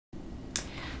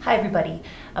Hi everybody.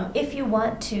 If you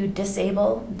want to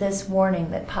disable this warning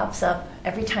that pops up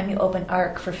every time you open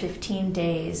Arc for 15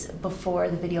 days before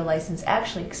the video license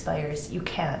actually expires, you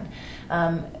can.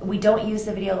 We don't use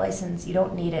the video license, you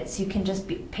don't need it, so you can just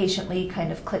patiently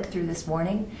kind of click through this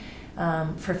warning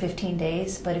for 15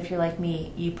 days, but if you're like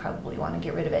me, you probably want to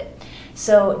get rid of it.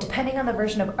 So depending on the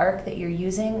version of Arc that you're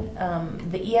using,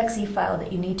 the exe file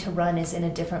that you need to run is in a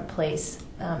different place.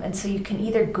 And so you can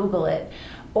either Google it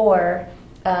or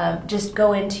just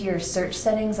go into your search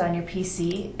settings on your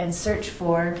PC and search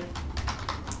for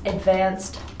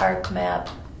advanced ArcMap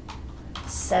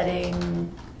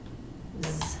settings.exe.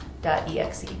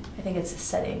 I think it's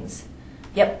settings.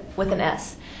 Yep, with an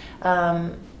S.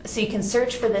 So you can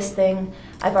search for this thing.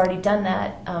 I've already done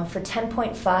that. For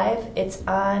 10.5, it's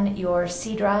on your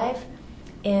C drive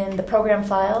in the program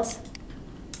files,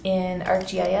 in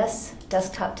ArcGIS,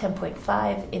 desktop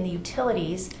 10.5, in the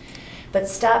utilities. But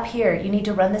stop here. You need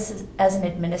to run this as an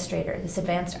administrator, this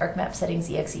advanced ArcMap settings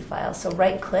exe file. So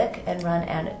right click and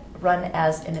run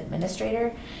as an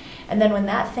administrator. And then when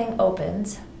that thing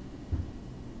opens,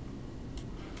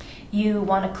 you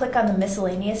want to click on the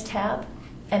miscellaneous tab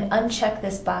and uncheck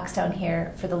this box down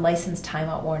here for the license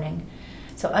timeout warning.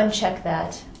 So uncheck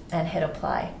that and hit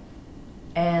apply.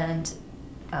 And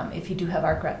if you do have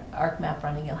ArcMap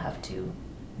running, you'll have to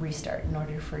restart in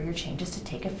order for your changes to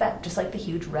take effect, just like the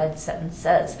huge red sentence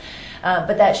says.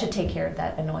 But that should take care of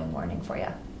that annoying warning for you.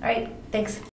 All right, thanks.